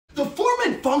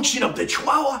and function of the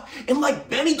Chihuahua, and like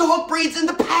many dog breeds in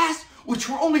the past, which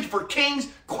were only for kings,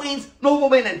 queens,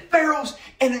 noblemen, and pharaohs,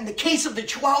 and in the case of the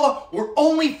Chihuahua, were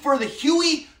only for the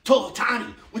Huey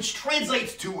Tlatoani, which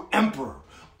translates to emperor.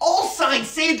 All signs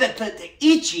say that the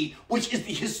Ichi, which is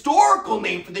the historical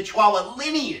name for the Chihuahua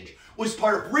lineage, was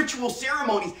part of ritual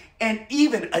ceremonies and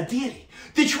even a deity.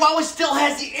 The Chihuahua still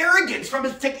has the arrogance from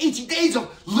its Tekichi days of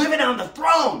living on the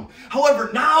throne.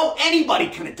 However, now anybody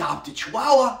can adopt a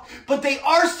Chihuahua, but they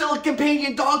are still a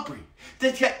companion dog breed. The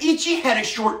Tekichi had a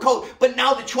short coat, but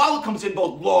now the Chihuahua comes in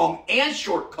both long and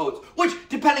short coats, which,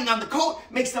 depending on the coat,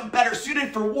 makes them better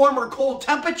suited for warm or cold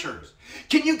temperatures.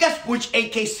 Can you guess which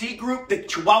AKC group the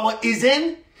Chihuahua is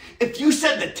in? If you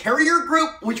said the Terrier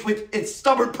group, which with its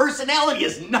stubborn personality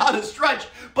is not a stretch,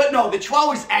 but no, the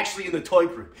Chihuahua is actually in the toy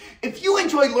group. If you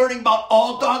enjoy learning about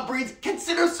all dog breeds,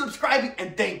 consider subscribing,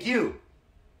 and thank you.